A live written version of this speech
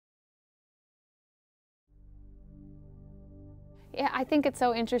Yeah, I think it's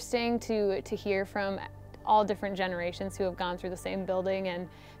so interesting to hear from all different generations who have gone through the same building and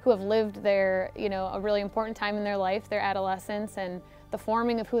who have lived their, a really important time in their life, their adolescence, and the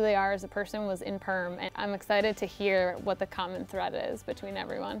forming of who they are as a person was in Perham. And I'm excited to hear what the common thread is between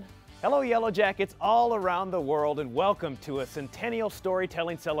everyone. Hello Yellowjackets all around the world, and welcome to a centennial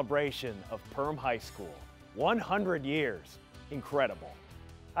storytelling celebration of Perham High School. 100 years. Incredible.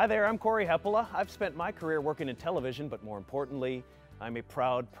 Hi there, I'm Cory Hepola. I've spent my career working in television, but more importantly, I'm a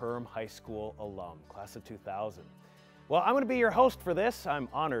proud Perham High School alum, class of 2000. Well, I'm going to be your host for this. I'm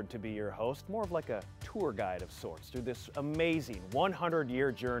honored to be your host, more of like a tour guide of sorts through this amazing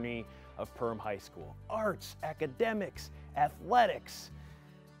 100-year journey of Perham High School. Arts, academics, athletics.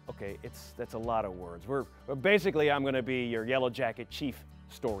 Okay, that's a lot of words. Basically, I'm going to be your Yellowjacket chief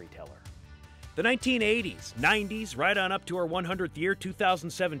storyteller. The 1980s, 90s, right on up to our 100th year,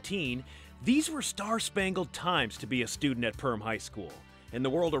 2017, these were star-spangled times to be a student at Perham High School. In the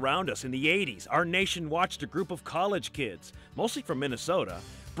world around us in the 80s, our nation watched a group of college kids, mostly from Minnesota,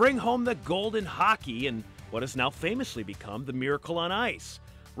 bring home the gold in hockey and what has now famously become the Miracle on Ice.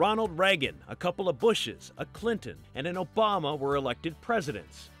 Ronald Reagan, a couple of Bushes, a Clinton, and an Obama were elected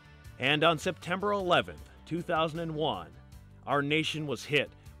presidents. And on September 11th, 2001, our nation was hit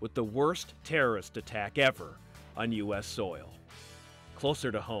with the worst terrorist attack ever on U.S. soil.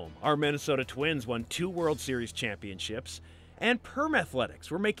 Closer to home, our Minnesota Twins won 2 World Series championships, and Perham athletics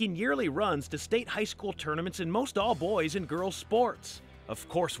were making yearly runs to state high school tournaments in most all boys and girls sports. Of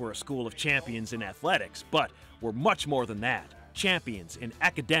course, we're a school of champions in athletics, but we're much more than that. Champions in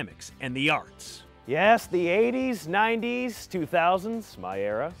academics and the arts. Yes, the 80s, 90s, 2000s, my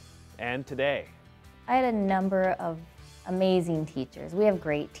era, and today. I had a number of amazing teachers. We have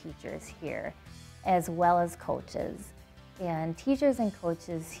great teachers here, as well as coaches. And teachers and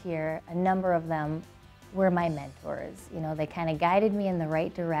coaches here, a number of them were my mentors. They kind of guided me in the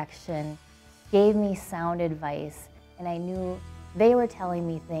right direction, gave me sound advice, and I knew they were telling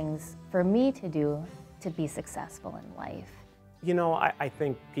me things for me to do to be successful in life. I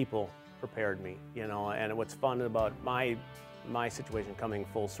think people prepared me, and what's fun about my situation coming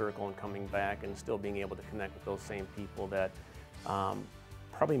full circle and coming back and still being able to connect with those same people that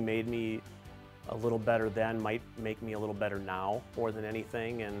probably made me a little better then, might make me a little better now more than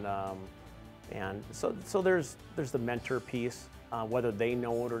anything. And so there's the mentor piece, whether they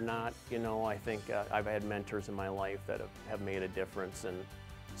know it or not. I think I've had mentors in my life that have made a difference, and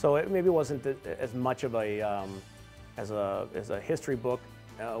so it maybe wasn't as much of a as a history book,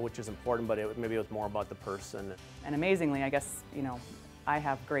 which is important, but maybe it was more about the person. And amazingly, I guess, I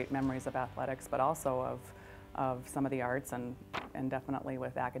have great memories of athletics, but also of some of the arts and definitely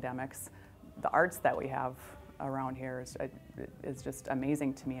with academics. The arts that we have around here is just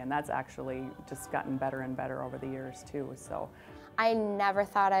amazing to me, and that's actually just gotten better and better over the years too. So I never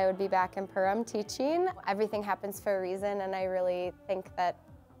thought I would be back in Perham teaching. Everything happens for a reason, and I really think that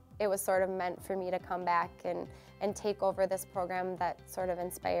it was sort of meant for me to come back and take over this program that sort of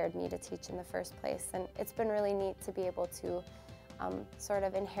inspired me to teach in the first place. And it's been really neat to be able to sort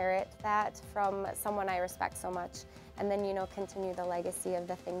of inherit that from someone I respect so much, and then, continue the legacy of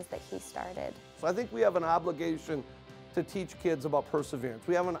the things that he started. So I think we have an obligation to teach kids about perseverance.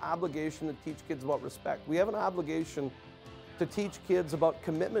 We have an obligation to teach kids about respect. We have an obligation to teach kids about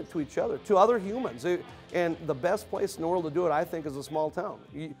commitment to each other, to other humans. And the best place in the world to do it, I think, is a small town.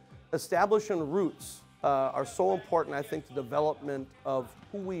 Establishing roots are so important, I think, to the development of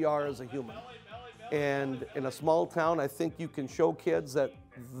who we are as a human. And in a small town, I think you can show kids that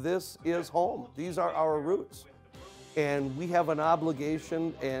this is home. These are our roots. And we have an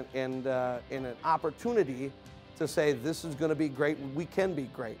obligation and an opportunity to say this is going to be great, we can be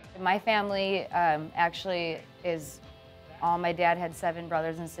great. My family actually is my dad had 7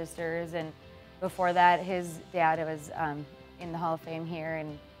 brothers and sisters, and before that his dad was in the Hall of Fame here,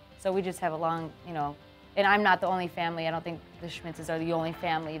 and so we just have a long, and I'm not the only family. I don't think the Schmitzes are the only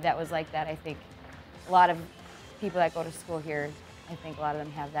family that was like that. I think a lot of people that go to school here, I think a lot of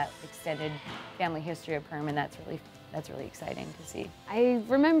them have that extended family history of Perham, and that's really exciting to see. I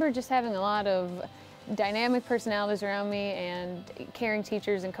remember just having a lot of dynamic personalities around me and caring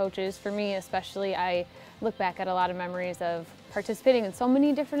teachers and coaches. For me especially, I look back at a lot of memories of participating in so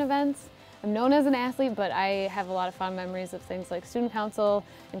many different events. I'm known as an athlete, but I have a lot of fond memories of things like student council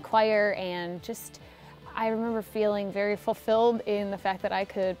and choir, and I remember feeling very fulfilled in the fact that I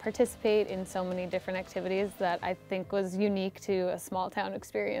could participate in so many different activities that I think was unique to a small town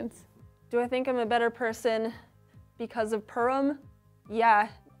experience. Do I think I'm a better person because of Perham? Yeah,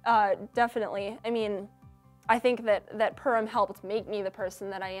 definitely. I mean, I think that Perham helped make me the person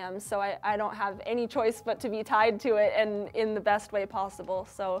that I am, so I don't have any choice but to be tied to it and in the best way possible.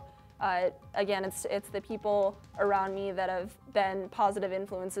 So again, it's the people around me that have been positive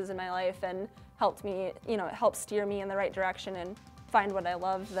influences in my life and helped me, helped steer me in the right direction and find what I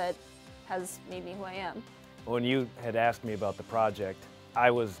love that has made me who I am. When you had asked me about the project,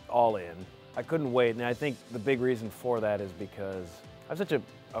 I was all in. I couldn't wait, and I think the big reason for that is because I have such a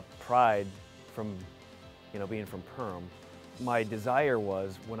pride from being from Perham. My desire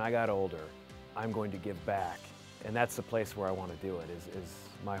was, when I got older, I'm going to give back. And that's the place where I want to do it, is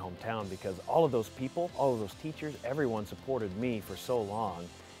my hometown, because all of those people, all of those teachers, everyone supported me for so long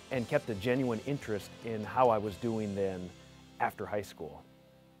and kept a genuine interest in how I was doing then after high school.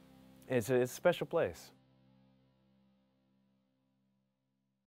 It's a special place.